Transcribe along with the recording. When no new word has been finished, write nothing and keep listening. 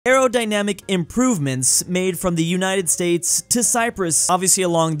Aerodynamic improvements made from the United States to Cyprus. Obviously,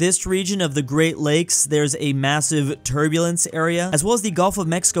 along this region of the Great Lakes, there's a massive turbulence area, as well as the Gulf of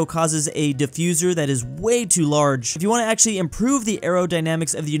Mexico causes a diffuser that is way too large. If you want to actually improve the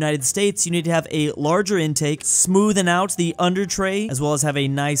aerodynamics of the United States, you need to have a larger intake, smoothen out the under tray, as well as have a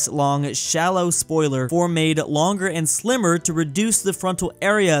nice, long, shallow spoiler, form made longer and slimmer to reduce the frontal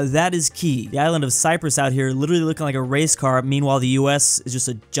area. That is key. The island of Cyprus out here literally looking like a race car, meanwhile the US is just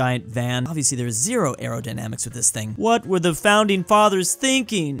a giant van. Obviously, there's zero aerodynamics with this thing. What were the founding fathers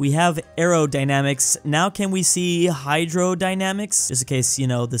thinking? We have aerodynamics. Now can we see hydrodynamics? Just in case, you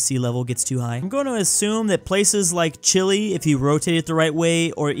know, the sea level gets too high. I'm going to assume that places like Chile, if you rotate it the right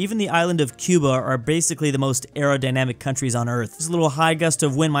way, or even the island of Cuba are basically the most aerodynamic countries on Earth. Just a little high gust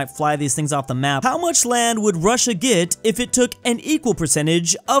of wind might fly these things off the map. How much land would Russia get if it took an equal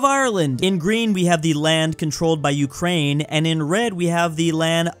percentage of Ireland? In green, we have the land controlled by Ukraine, and in red, we have the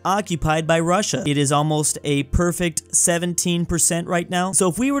land occupied by Russia. It is almost a perfect 17% right now. So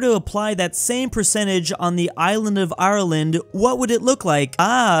if we were to apply that same percentage on the island of Ireland, what would it look like?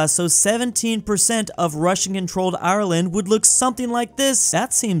 So 17% of Russian-controlled Ireland would look something like this.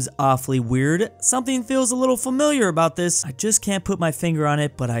 That seems awfully weird. Something feels a little familiar about this. I just can't put my finger on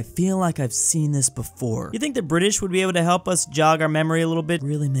it, but I feel like I've seen this before. You think the British would be able to help us jog our memory a little bit?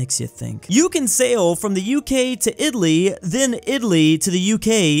 Really makes you think. You can sail from the UK to Italy, then Italy to the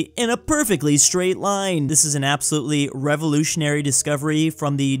UK in a perfectly straight line. This is an absolutely revolutionary discovery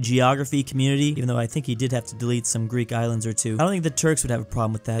from the geography community, even though I think he did have to delete some Greek islands or two. I don't think the Turks would have a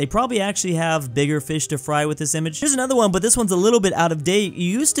problem with that. They probably actually have bigger fish to fry with this image. Here's another one, but this one's a little bit out of date.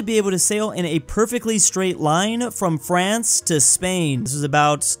 You used to be able to sail in a perfectly straight line from France to Spain. This was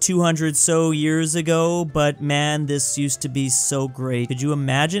about 200 so years ago, but man, this used to be so great. Could you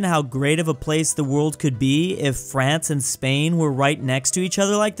imagine how great of a place the world could be if France and Spain were right next to each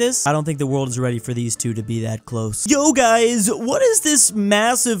other like this? I don't think the world is ready for these two to be that close. Yo guys, what is this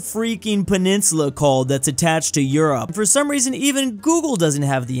massive freaking peninsula called that's attached to Europe? For some reason, even Google doesn't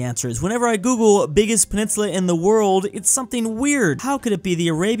have the answers. Whenever I Google biggest peninsula in the world, it's something weird. How could it be the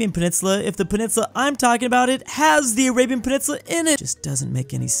Arabian Peninsula if the peninsula I'm talking about it has the Arabian Peninsula in it? Just doesn't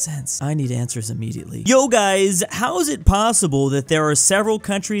make any sense. I need answers immediately. Yo guys, how is it possible that there are several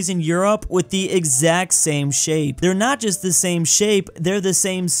countries in Europe with the exact same shape? They're not just the same shape, they're the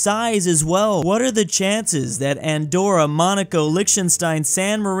same size as well. What are the chances that Andorra, Monaco, Liechtenstein,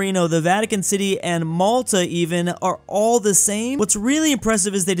 San Marino, the Vatican City, and Malta even are all the same? What's really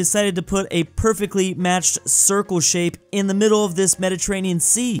impressive is they decided to put a perfectly matched circle shape in the middle of this Mediterranean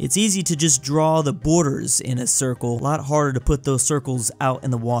Sea. It's easy to just draw the borders in a circle. A lot harder to put those circles out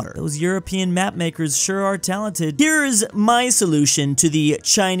in the water. Those European map makers sure are talented. Here's my solution to the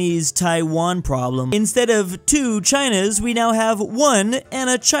Chinese-Taiwan problem. Instead of two Chinas, we now have one and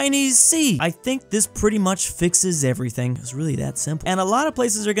a Chinese sea. I think this pretty much fixes everything. It's really that simple. And a lot of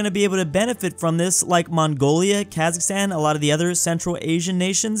places are going to be able to benefit from this, like Mongolia, Kazakhstan, a lot of the other Central Asian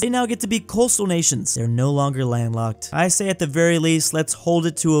nations. They now get to be coastal nations. They're no longer landlocked. I say at the very least, let's hold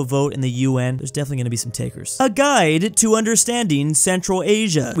it to a vote in the UN. There's definitely going to be some takers. A guide to understanding Central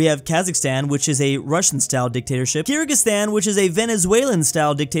Asia. We have Kazakhstan, which is a Russian-style dictatorship. Kyrgyzstan, which is a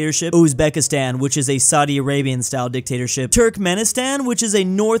Venezuelan-style dictatorship. Uzbekistan, which is a Saudi Arabian-style dictatorship. Turkmenistan, which is a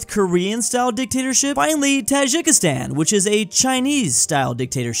North Korean-style dictatorship. Finally, Tajikistan, which is a Chinese-style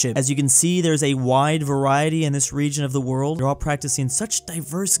dictatorship. As you can see, there's a wide variety in this region of the world. They're all practicing such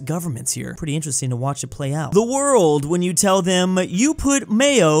diverse governments here. Pretty interesting to watch it play out. The world, when you tell them, you put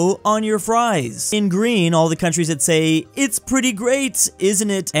mayo on your fries. In green, all the countries that say, it's pretty great, isn't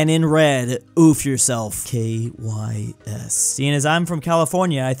it? And in red, oof yourself. KYS. Seeing as I'm from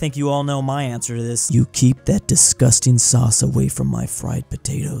California, I think you all know my answer to this. You keep that disgusting sauce away from my fried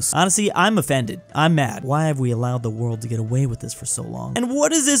potatoes. Honestly, I'm offended. I'm mad. Why have we allowed the world to get away with this for so long? And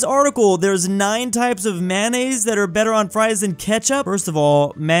what is this article? There's 9 types of mayonnaise that are better on fries than ketchup? First of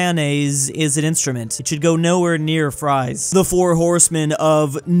all, mayonnaise is an instrument. It should go nowhere near fries. The 4 horsemen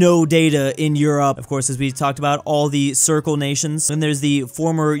of no data in Europe. Of course, as we talked about, all the circle nations. Then there's the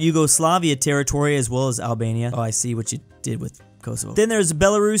former Yugoslavia territory as well as Albania. Oh, I see what you did with Kosovo. Then there's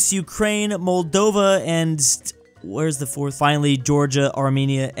Belarus, Ukraine, Moldova, and where's the 4th? Finally, Georgia,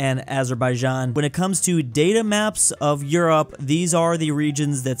 Armenia, and Azerbaijan. When it comes to data maps of Europe, these are the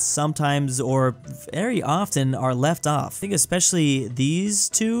regions that sometimes or very often are left off. I think especially these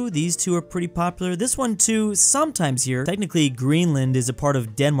two. These two are pretty popular. This one too, sometimes here. Technically, Greenland is a part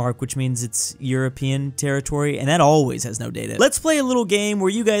of Denmark, which means it's European territory, and that always has no data. Let's play a little game where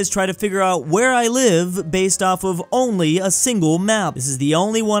you guys try to figure out where I live based off of only a single map. This is the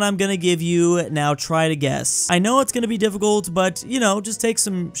only one I'm gonna give you. Now try to guess. I know know it's gonna be difficult, but, you know, just take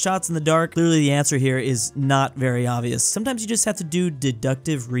some shots in the dark. Clearly the answer here is not very obvious. Sometimes you just have to do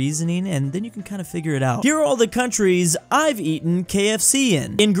deductive reasoning, and then you can kind of figure it out. Here are all the countries I've eaten KFC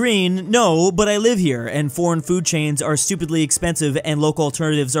in. In green, no, but I live here, and foreign food chains are stupidly expensive, and local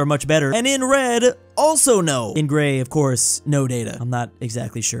alternatives are much better. And in red, also no. In gray, of course, no data. I'm not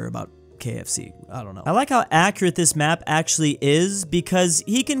exactly sure about KFC. I don't know. I like how accurate this map actually is, because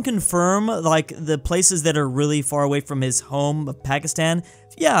he can confirm, like, the places that are really far away from his home of Pakistan.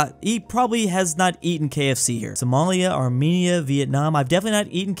 Yeah, he probably has not eaten KFC here. Somalia, Armenia, Vietnam. I've definitely not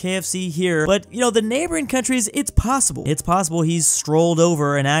eaten KFC here, but, you know, the neighboring countries, it's possible. It's possible he's strolled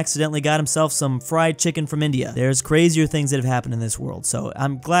over and accidentally got himself some fried chicken from India. There's crazier things that have happened in this world, so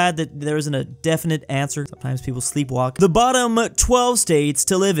I'm glad that there isn't a definite answer. Sometimes people sleepwalk. The bottom 12 states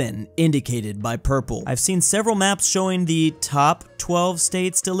to live in, indicated by purple. I've seen several maps showing the top 12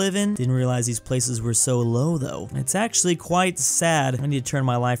 states to live in. Didn't realize these places were so low, though. It's actually quite sad. I need to turn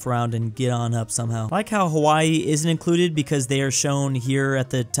my life around and get on up somehow. I like how Hawaii isn't included because they are shown here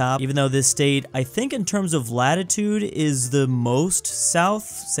at the top, even though this state, I think in terms of latitude, is the most south,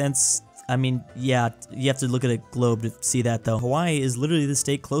 since, I mean, yeah, you have to look at a globe to see that, though. Hawaii is literally the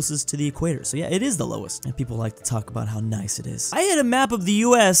state closest to the equator, so yeah, it is the lowest. And people like to talk about how nice it is. I had a map of the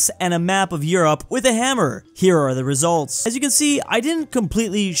US and a map of Europe with a hammer. Here are the results. As you can see, I didn't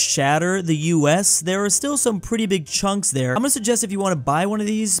completely shatter the US. There are still some pretty big chunks there. I'm gonna suggest if you want to buy one of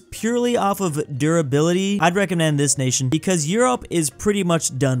these purely off of durability, I'd recommend this nation, because Europe is pretty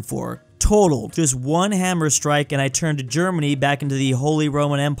much done for. Total. Just one hammer strike and I turned Germany back into the Holy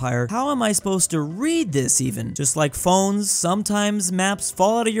Roman Empire. How am I supposed to read this even? Just like phones, sometimes maps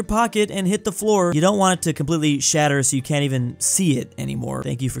fall out of your pocket and hit the floor. You don't want it to completely shatter so you can't even see it anymore.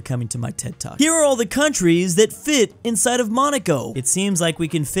 Thank you for coming to my TED Talk. Here are all the countries that fit inside of Monaco. It seems like we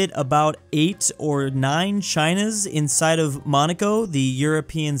can fit about 8 or 9 Chinas inside of Monaco, the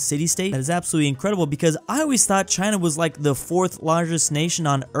European city-state. That is absolutely incredible, because I always thought China was like the 4th largest nation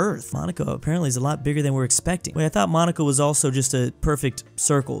on Earth. Monaco apparently is a lot bigger than we're expecting. Wait, I thought Monaco was also just a perfect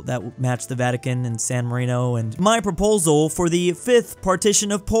circle that matched the Vatican and San Marino. And my proposal for the 5th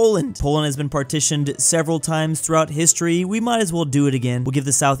partition of Poland. Poland has been partitioned several times throughout history. We might as well do it again. We'll give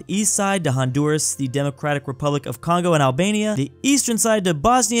the southeast side to Honduras, the Democratic Republic of Congo and Albania, the eastern side to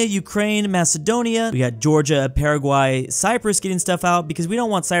Bosnia, Ukraine, Macedonia. We got Georgia, Paraguay, Cyprus getting stuff out, because we don't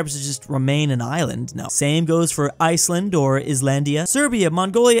want Cyprus to just remain an island. No. Same goes for Iceland or Islandia. Serbia,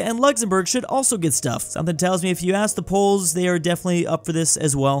 Mongolia, and Luxembourg should also get stuff. Something tells me if you ask the Poles, they are definitely up for this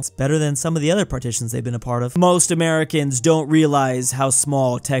as well. It's better than some of the other partitions they've been a part of. Most Americans don't realize how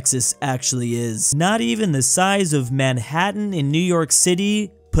small Texas actually is. Not even the size of Manhattan in New York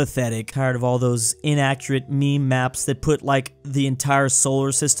City. Pathetic. Tired of all those inaccurate meme maps that put like the entire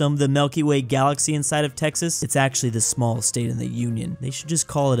solar system, the Milky Way galaxy inside of Texas. It's actually the smallest state in the Union. They should just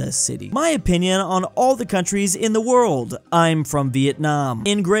call it a city. My opinion on all the countries in the world. I'm from Vietnam.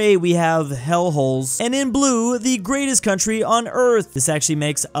 In gray we have hellholes, and in blue the greatest country on earth. This actually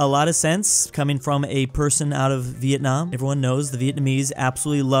makes a lot of sense coming from a person out of Vietnam. Everyone knows the Vietnamese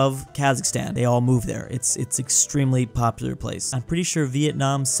absolutely love Kazakhstan. They all move there. It's extremely popular place. I'm pretty sure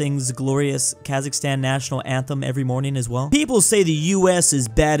Vietnam sings the glorious Kazakhstan national anthem every morning as well. People say the US is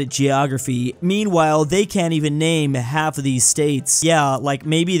bad at geography. Meanwhile, they can't even name half of these states. Yeah, like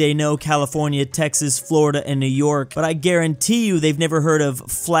maybe they know California, Texas, Florida, and New York, but I guarantee you they've never heard of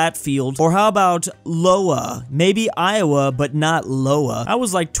Flatfield. Or how about Loa? Maybe Iowa, but not Loa. I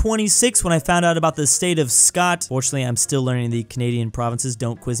was like 26 when I found out about the state of Scott. Fortunately, I'm still learning the Canadian provinces.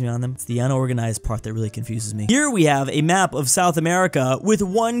 Don't quiz me on them. It's the unorganized part that really confuses me. Here we have a map of South America with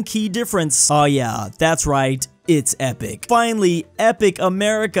one key difference. Oh yeah, that's right. It's epic. Finally, epic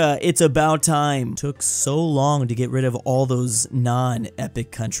America. It's about time. Took so long to get rid of all those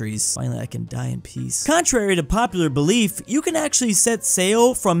non-epic countries. Finally, I can die in peace. Contrary to popular belief, you can actually set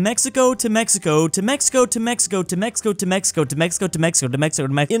sail from Mexico to Mexico to Mexico to Mexico to Mexico to Mexico to Mexico to Mexico to Mexico to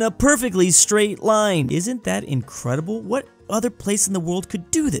Mexico in a perfectly straight line. Isn't that incredible? What other place in the world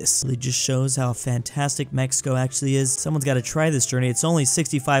could do this? Really just shows how fantastic Mexico actually is. Someone's got to try this journey. It's only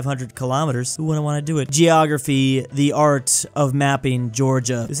 6,500 kilometers. Who wouldn't want to do it? Geography, the art of mapping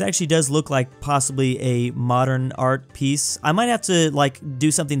Georgia. This actually does look like possibly a modern art piece. I might have to like do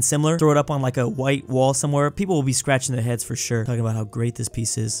something similar, throw it up on like a white wall somewhere. People will be scratching their heads for sure, talking about how great this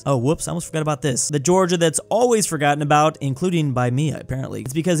piece is. Oh, whoops, I almost forgot about this. The Georgia that's always forgotten about, including by me apparently.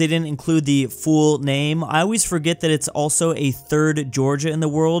 It's because they didn't include the full name. I always forget that it's also a third Georgia in the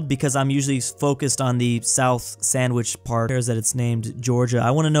world because I'm usually focused on the South Sandwich part. There's that it's named Georgia.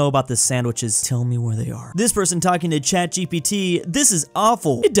 I want to know about the sandwiches. Tell me where they are. This person talking to ChatGPT, this is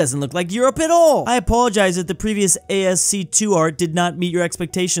awful. It doesn't look like Europe at all. I apologize if the previous ASC2 art did not meet your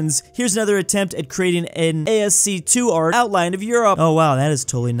expectations. Here's another attempt at creating an ASC2 art outline of Europe. Oh wow, that is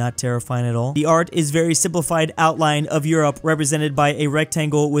totally not terrifying at all. The art is very simplified outline of Europe represented by a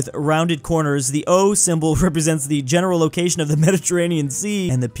rectangle with rounded corners. The O symbol represents the general location of the Mediterranean Sea,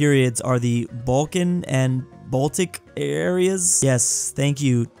 and the periods are the Balkan and Baltic areas. Yes, thank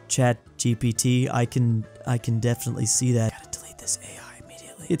you, ChatGPT. I can definitely see that. Gotta delete this AI.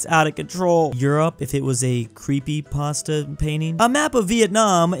 It's out of control. Europe, if it was a creepy pasta painting. A map of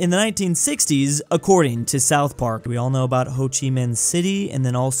Vietnam in the 1960s, according to South Park. We all know about Ho Chi Minh City, and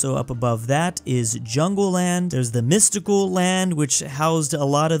then also up above that is Jungle Land. There's the Mystical Land, which housed a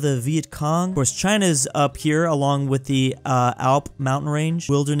lot of the Viet Cong. Of course, China's up here, along with the Alp mountain range,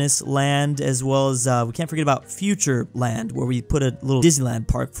 Wilderness Land, as well as, we can't forget about Future Land, where we put a little Disneyland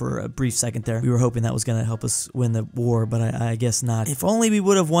park for a brief second there. We were hoping that was going to help us win the war, but I guess not. If only we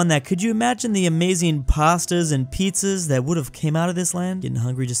would have won that. Could you imagine the amazing pastas and pizzas that would have came out of this land? Getting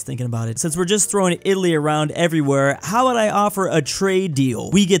hungry just thinking about it. Since we're just throwing Italy around everywhere, how about I offer a trade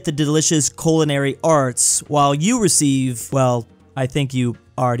deal? We get the delicious culinary arts while you receive, well, I think you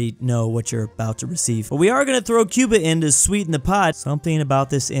already know what you're about to receive. But we are going to throw Cuba in to sweeten the pot. Something about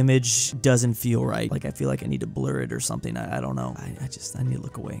this image doesn't feel right. Like, I feel like I need to blur it or something. I don't know. I need to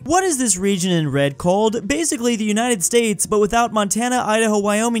look away. What is this region in red called? Basically the United States, but without Montana, Idaho,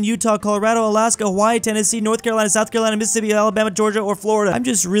 Wyoming, Utah, Colorado, Alaska, Hawaii, Tennessee, North Carolina, South Carolina, Mississippi, Alabama, Georgia, or Florida. I'm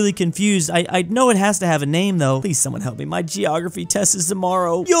just really confused. I know it has to have a name, though. Please someone help me. My geography test is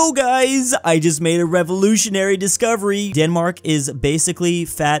tomorrow. Yo, guys! I just made a revolutionary discovery. Denmark is basically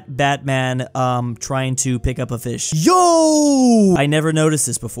Fat Batman trying to pick up a fish. Yo! I never noticed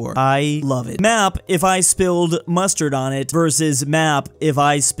this before. I love it. Map if I spilled mustard on it versus map if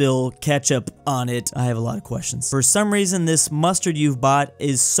I spill ketchup on it. I have a lot of questions. For some reason, this mustard you've bought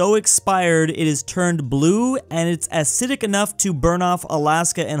is so expired it is turned blue and it's acidic enough to burn off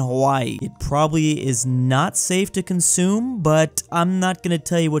Alaska and Hawaii. It probably is not safe to consume, but I'm not gonna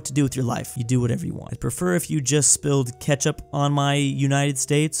tell you what to do with your life. You do whatever you want. I'd prefer if you just spilled ketchup on my United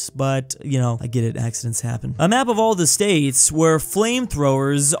States, but, you know, I get it, accidents happen. A map of all the states where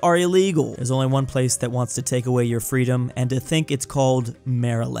flamethrowers are illegal. There's only one place that wants to take away your freedom, and to think it's called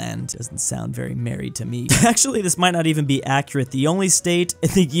Maryland doesn't sound very merry to me. Actually, this might not even be accurate. The only state in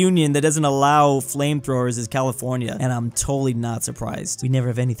the Union that doesn't allow flamethrowers is California, and I'm totally not surprised. We never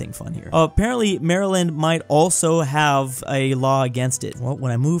have anything fun here. Apparently, Maryland might also have a law against it. Well,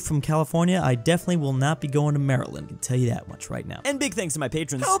 when I move from California, I definitely will not be going to Maryland. I can tell you that much right now. And big thanks to my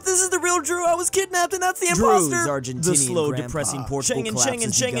patrons. Help, this is the real Drew. I was kidnapped and that's the imposter. Argentinian the slow, grandpa. depressing Portugal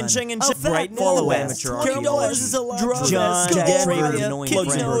Schengen, Bryton Amateur, Archaeology, is alive. JohnDenver,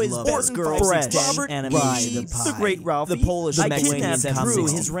 KirinoIsBestGirl, Phresh Animations, TheGreatRalphy, the Polish-Lithuanian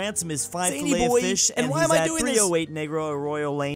Commonwealth. His ransom is 5 fillet of fish, and why am I doing 308 Negro Arroyo Lane.